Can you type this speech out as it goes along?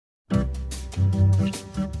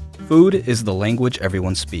Food is the language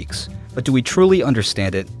everyone speaks, but do we truly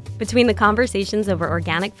understand it? Between the conversations over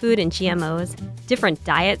organic food and GMOs, different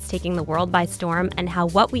diets taking the world by storm, and how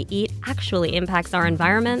what we eat actually impacts our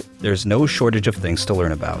environment, there's no shortage of things to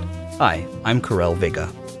learn about. Hi, I'm Karel Vega.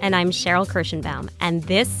 And I'm Sheril Kirshenbaum, and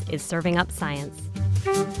this is Serving Up Science.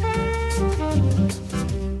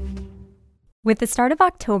 With the start of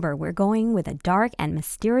October, we're going with a dark and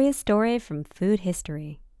mysterious story from food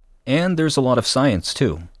history. And there's a lot of science,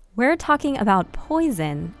 too. We're talking about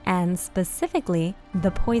poison, and specifically,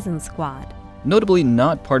 the Poison Squad. Notably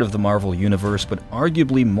not part of the Marvel universe, but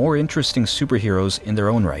arguably more interesting superheroes in their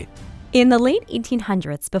own right. In the late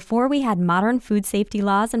 1800s, before we had modern food safety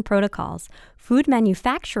laws and protocols, food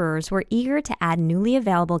manufacturers were eager to add newly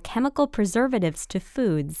available chemical preservatives to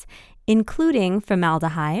foods, including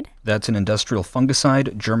formaldehyde. That's an industrial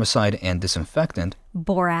fungicide, germicide, and disinfectant.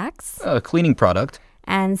 Borax. A cleaning product.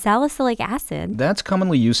 And salicylic acid. That's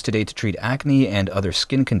commonly used today to treat acne and other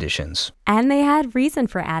skin conditions. And they had reason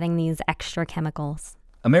for adding these extra chemicals.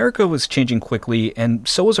 America was changing quickly, and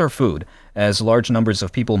so was our food. As large numbers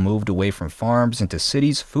of people moved away from farms into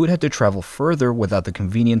cities, food had to travel further without the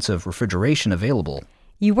convenience of refrigeration available.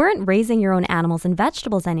 You weren't raising your own animals and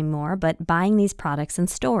vegetables anymore, but buying these products in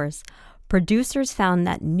stores. Producers found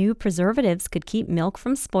that new preservatives could keep milk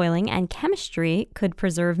from spoiling, and chemistry could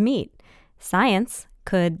preserve meat. Science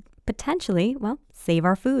could potentially, save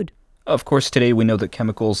our food. Of course, today we know that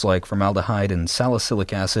chemicals like formaldehyde and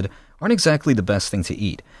salicylic acid aren't exactly the best thing to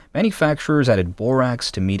eat. Manufacturers added borax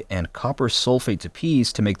to meat and copper sulfate to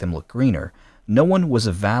peas to make them look greener. No one was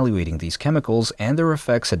evaluating these chemicals, and their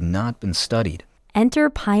effects had not been studied. Enter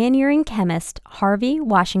pioneering chemist Harvey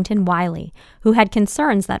Washington Wiley, who had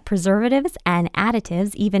concerns that preservatives and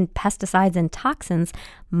additives, even pesticides and toxins,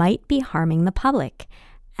 might be harming the public.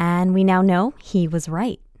 And we now know he was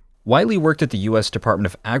right. Wiley worked at the U.S.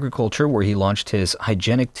 Department of Agriculture, where he launched his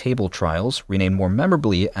hygienic table trials, renamed more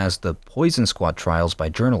memorably as the Poison Squad trials by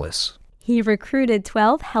journalists. He recruited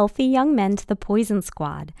 12 healthy young men to the Poison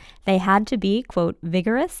Squad. They had to be, quote,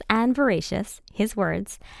 vigorous and voracious, his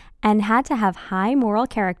words, and had to have high moral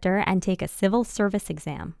character and take a civil service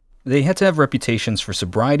exam. They had to have reputations for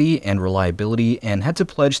sobriety and reliability, and had to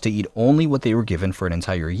pledge to eat only what they were given for an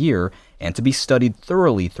entire year and to be studied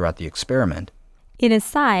thoroughly throughout the experiment. In his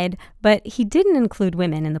side, but he didn't include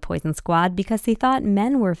women in the Poison Squad because he thought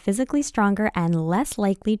men were physically stronger and less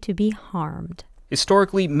likely to be harmed.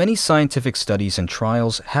 Historically, many scientific studies and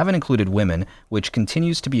trials haven't included women, which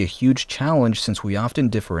continues to be a huge challenge since we often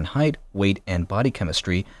differ in height, weight, and body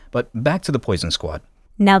chemistry. But back to the Poison Squad.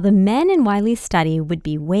 Now, the men in Wiley's study would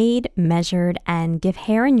be weighed, measured, and give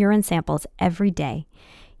hair and urine samples every day.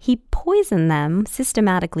 He poisoned them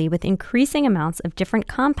systematically with increasing amounts of different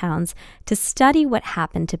compounds to study what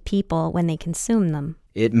happened to people when they consumed them.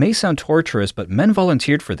 It may sound torturous, but men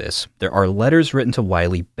volunteered for this. There are letters written to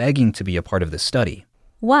Wiley begging to be a part of this study.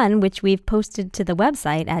 One, which we've posted to the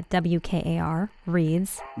website at WKAR,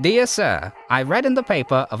 reads, Dear Sir, I read in the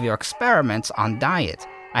paper of your experiments on diet.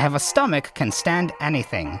 I have a stomach can stand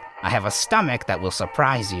anything. I have a stomach that will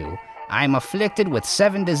surprise you. I am afflicted with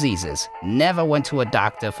 7 diseases. Never went to a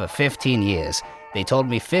doctor for 15 years. They told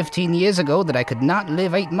me 15 years ago that I could not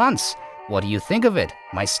live 8 months. What do you think of it?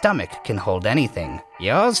 My stomach can hold anything.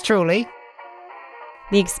 Yours truly.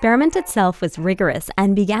 The experiment itself was rigorous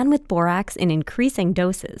and began with borax in increasing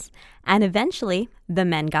doses. And eventually, the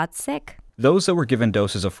men got sick. Those that were given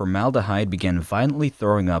doses of formaldehyde began violently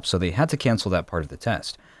throwing up, so they had to cancel that part of the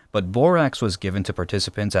test. But borax was given to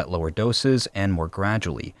participants at lower doses and more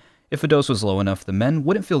gradually. If a dose was low enough, the men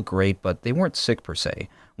wouldn't feel great, but they weren't sick per se.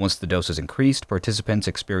 Once the doses increased, participants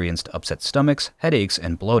experienced upset stomachs, headaches,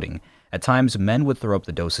 and bloating. At times, men would throw up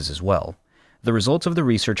the doses as well. The results of the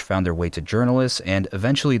research found their way to journalists and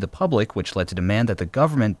eventually the public, which led to demand that the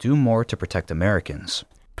government do more to protect Americans.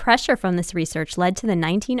 Pressure from this research led to the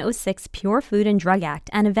 1906 Pure Food and Drug Act,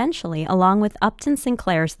 and eventually, along with Upton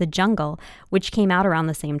Sinclair's The Jungle, which came out around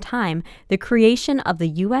the same time, the creation of the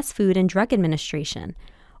U.S. Food and Drug Administration.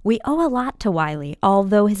 We owe a lot to Wiley,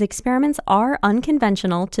 although his experiments are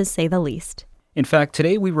unconventional to say the least. In fact,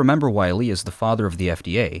 today we remember Wiley as the father of the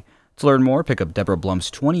FDA. To learn more, pick up Deborah Blum's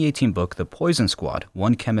 2018 book, The Poison Squad,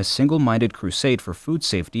 One Chemist's Single-Minded Crusade for Food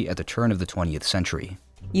Safety at the Turn of the 20th Century.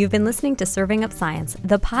 You've been listening to Serving Up Science,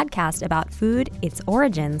 the podcast about food, its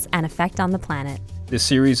origins, and effect on the planet. This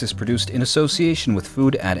series is produced in association with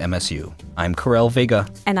Food at MSU. I'm Karel Vega.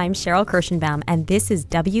 And I'm Sheril Kirshenbaum, and this is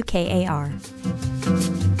WKAR.